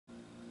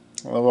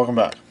Well, welcome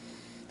back.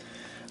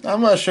 Now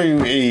I'm going to show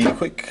you a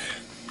quick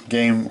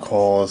game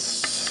called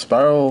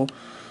Spyro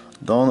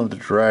Dawn of the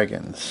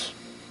Dragons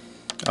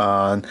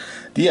on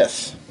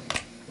DS.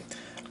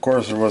 Of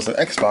course, there was the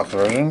Xbox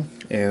version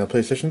and the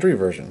PlayStation 3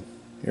 version.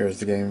 Here's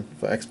the game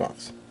for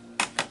Xbox.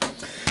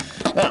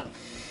 Now,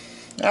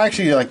 I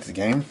actually like the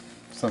game.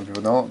 Some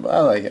people don't, but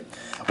I like it.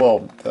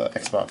 Well, the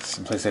Xbox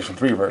and PlayStation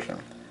 3 version.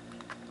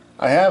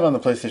 I have on the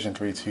PlayStation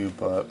 3 too,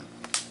 but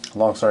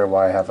long story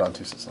why I have it on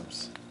two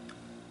systems.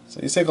 So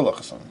you take a look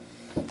at some.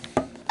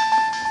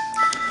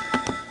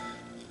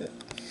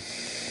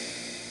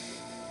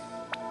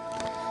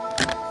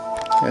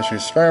 Here's your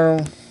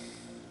Spyro.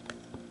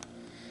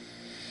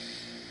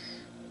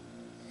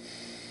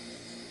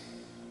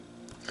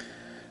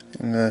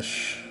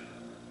 English.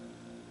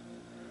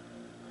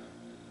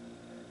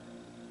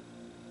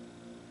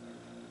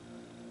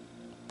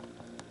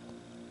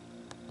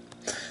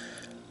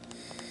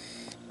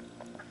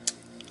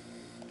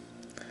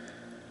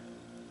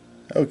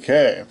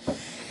 Okay,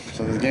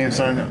 so the game's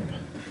starting up.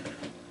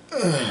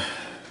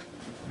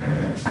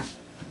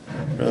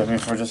 Bear with me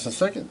for just a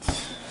second.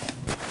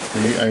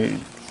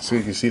 So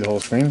you can see the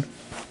whole screen.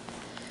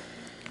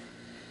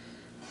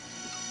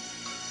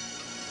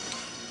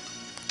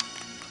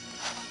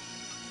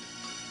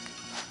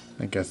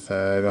 I guess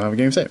I don't have a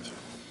game saved.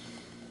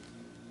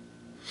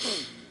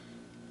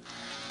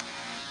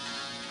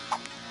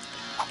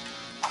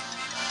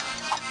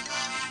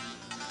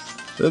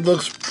 It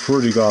looks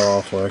pretty god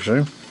awful,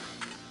 actually.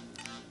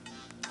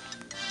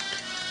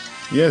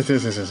 Yes,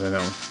 I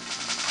know.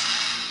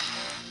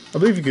 I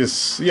believe you could,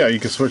 yeah, you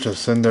could switch to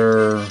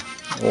Cinder,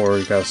 or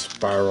you got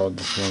Spyro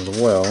this one as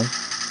well.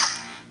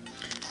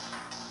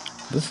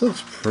 This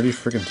looks pretty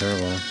freaking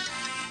terrible.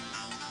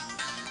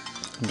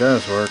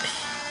 This works.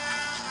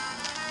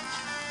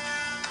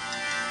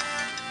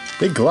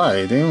 They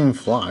glide, they don't even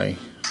fly.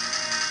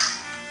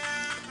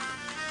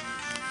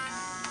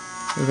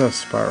 Look at that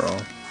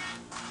Spyro.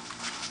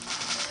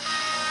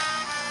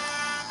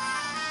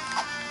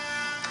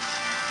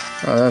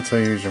 Oh, that's how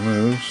you use your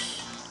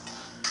moves.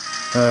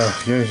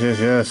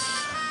 Yes.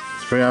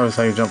 It's pretty obvious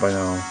how you jump by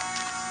now.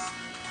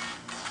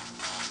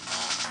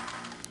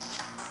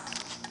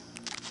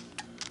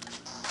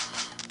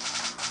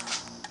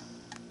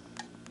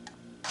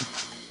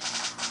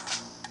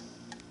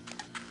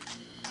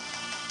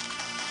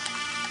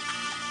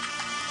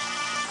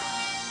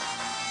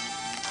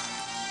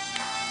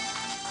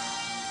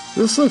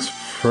 This looks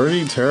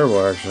pretty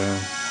terrible, actually.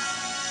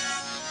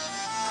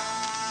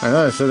 I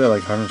know I said that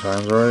like 100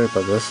 times already,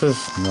 but this is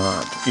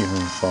not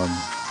even fun.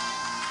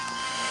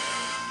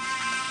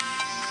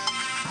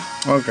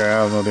 Okay, I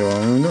have no idea what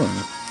I'm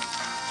doing.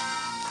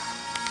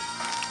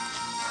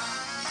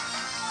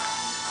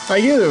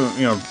 I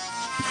give,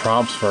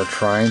 props for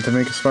trying to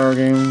make a Spyro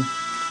game.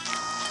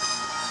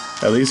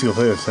 At least you can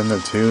play with Cinder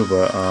too,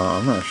 but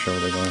I'm not sure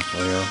what they're going for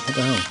here. What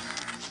the hell?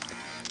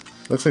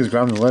 Looks like he's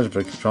grabbing the ledge,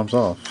 but it jumps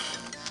off.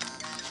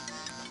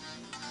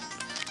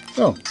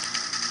 Oh.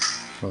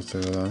 Supposed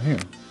to go down here.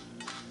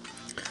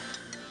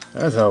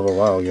 That's a hell of a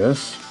while, I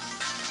guess.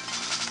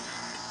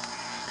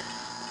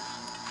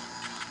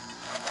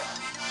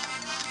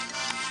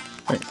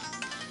 Hey.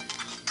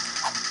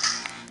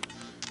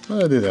 Why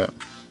did I do that?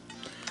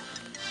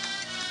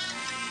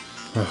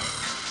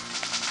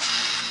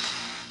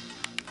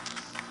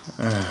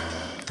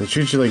 They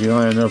treat you like you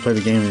don't have never played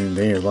the game in a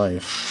day of your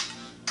life.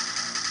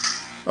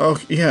 Oh,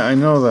 yeah, I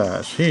know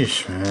that.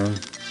 Sheesh, man.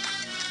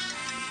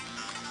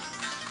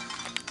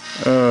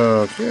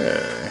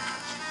 Okay.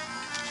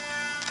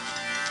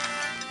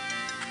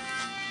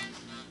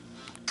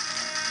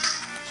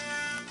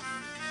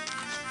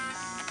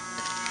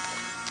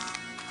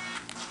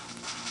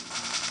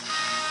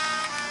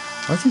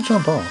 Why'd he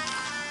jump off?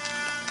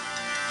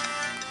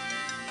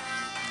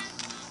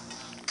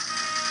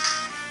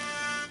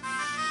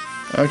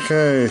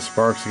 Okay,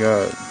 Sparks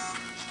got it.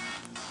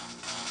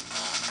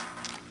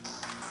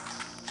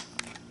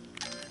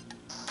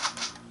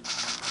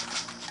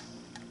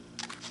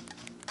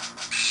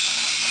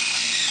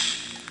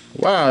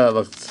 Wow, that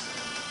looked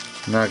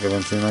not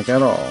convincing like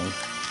at all.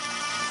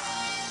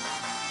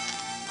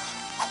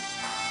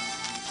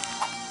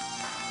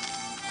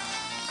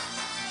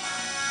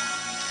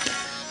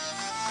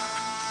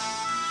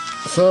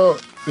 So,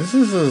 this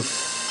is a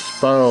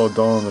Spyro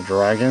Dawn of the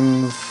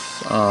Dragons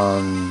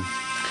on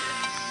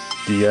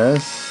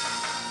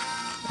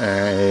DS,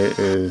 and it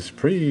is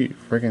pretty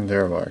freaking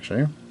terrible,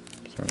 actually.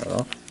 Turn that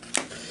off.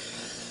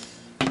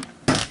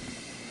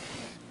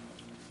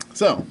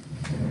 So,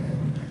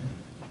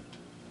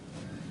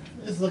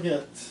 let's look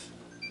at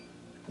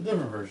a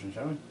different version,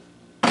 shall we?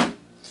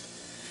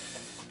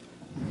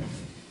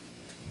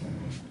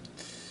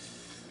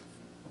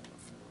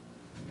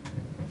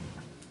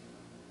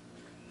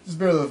 Just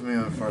bear with me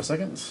for a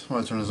second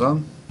while I turn this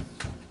on.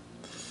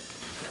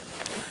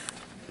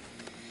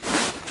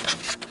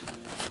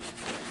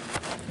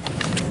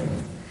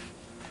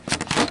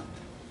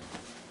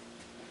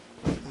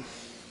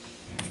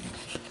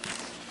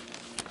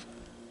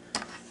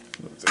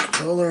 Let's take a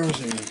controller,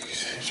 so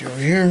you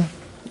over here.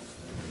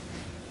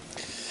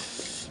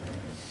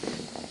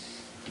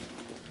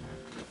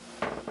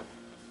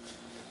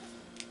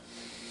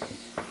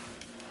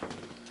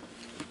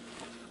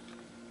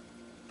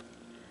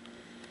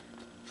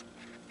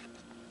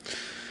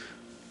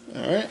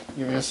 Alright,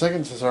 give me a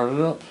second to start it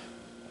up.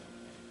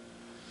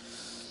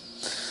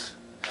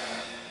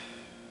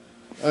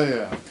 Oh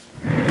yeah.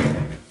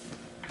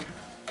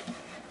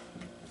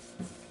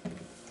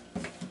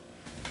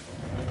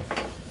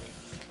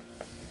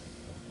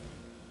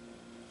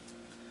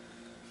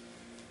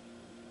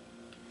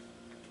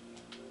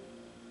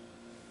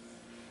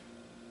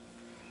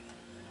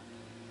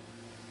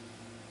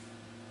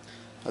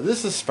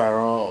 This is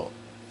Spyro,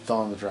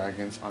 Dawn of the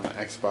Dragons on the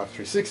Xbox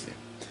 360.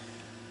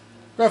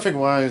 Graphic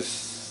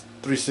wise,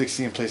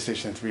 360 and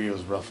PlayStation 3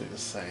 was roughly the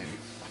same.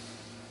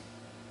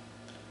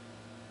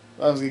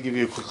 I was going to give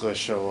you a quick little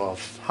show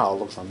of how it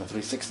looks on the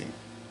 360.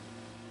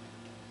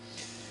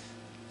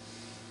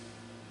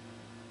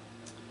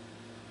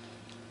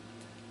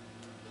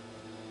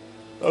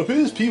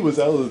 PSP was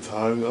out at the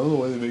time. I don't know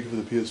why they make it for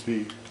the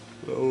PSP.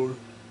 Oh.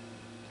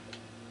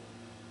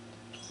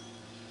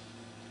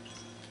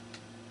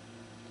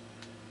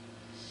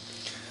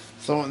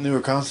 Somewhat newer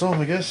console,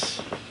 I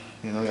guess.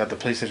 You know, got the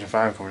PlayStation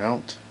 5 coming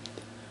out.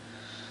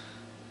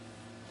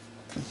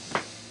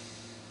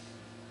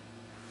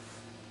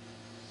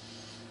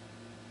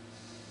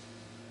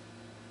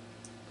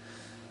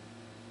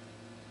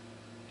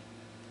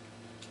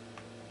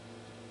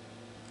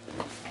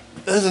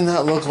 Doesn't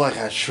that look like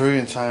a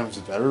trillion times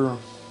better?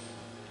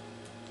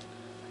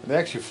 They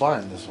actually fly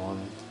in this one.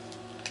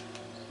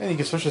 And you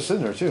can switch the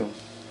cylinder too.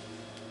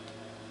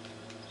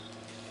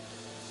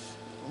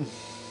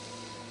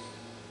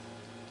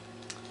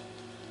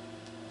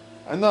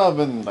 I know I've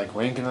been like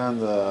ranking on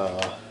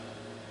the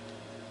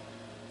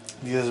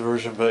DS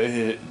version, but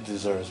it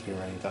deserves to be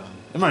ranked on,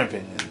 in my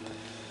opinion.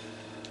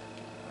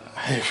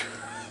 I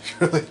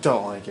really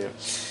don't like it.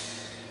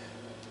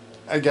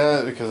 I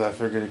got it because I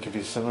figured it could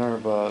be similar,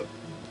 but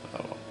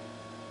oh well.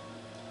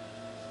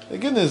 The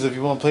good news, if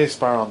you want to play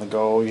Spyro on the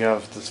go, you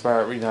have the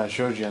Spyro Arena I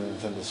showed you on the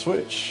Nintendo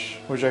Switch,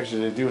 which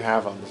actually they do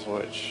have on the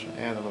Switch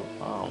and the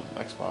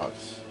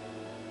Xbox.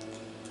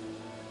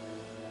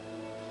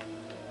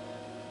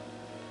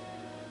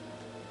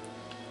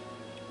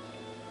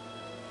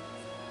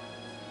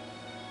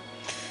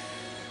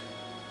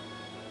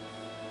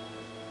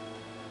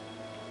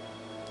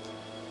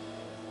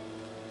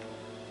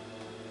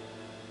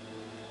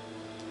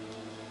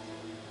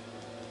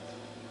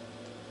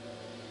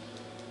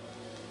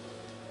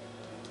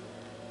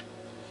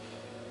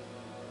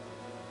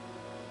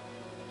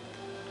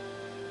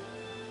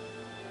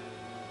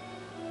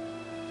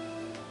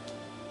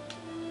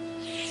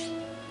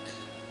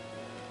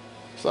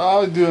 So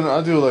I'll do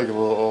like a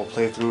little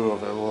playthrough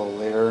of it a little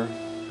later.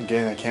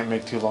 Again, I can't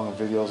make too long of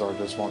videos or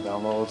just small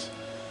downloads.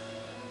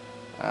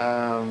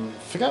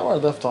 Forgot where I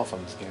left off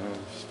on this game.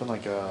 It's been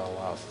like a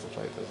while since I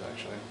played this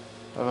actually.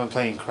 I've been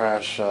playing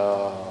Crash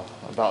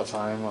About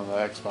Time on the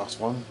Xbox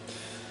One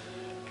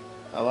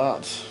a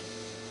lot.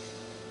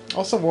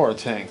 Also War of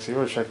Tanks. You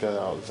gotta check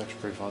that out. It's actually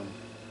pretty fun.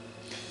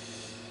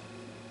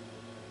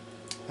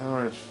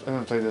 I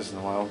haven't played this in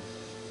a while.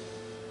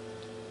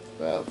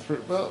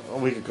 About a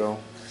week ago.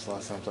 That's the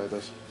last time I played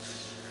this.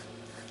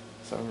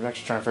 So I'm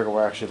actually trying to figure out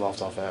where I actually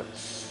left off at.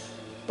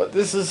 But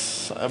this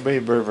is a way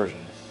better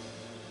version.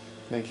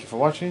 Thank you for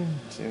watching.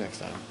 See you next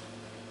time.